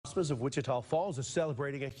Hospice of Wichita Falls is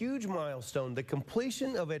celebrating a huge milestone, the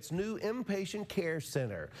completion of its new inpatient care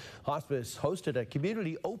center. Hospice hosted a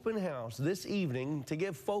community open house this evening to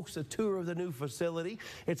give folks a tour of the new facility.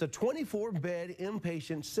 It's a 24-bed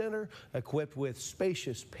inpatient center equipped with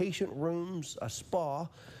spacious patient rooms, a spa,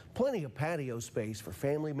 plenty of patio space for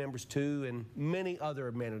family members too, and many other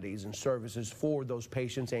amenities and services for those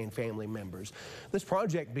patients and family members. This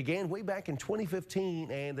project began way back in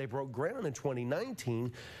 2015 and they broke ground in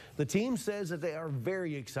 2019. The team says that they are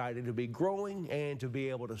very excited to be growing and to be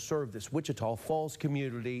able to serve this Wichita Falls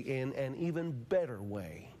community in an even better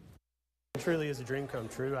way. It truly is a dream come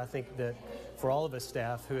true. I think that for all of us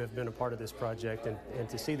staff who have been a part of this project and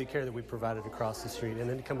to see the care that we provided across the street and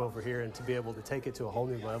then to come over here and to be able to take it to a whole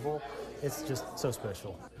new level, it's just so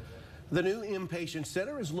special. The new inpatient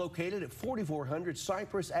center is located at 4400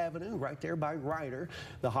 Cypress Avenue, right there by Ryder.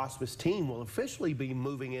 The hospice team will officially be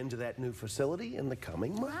moving into that new facility in the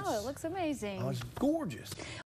coming months. Wow, it looks amazing. Oh, it's gorgeous.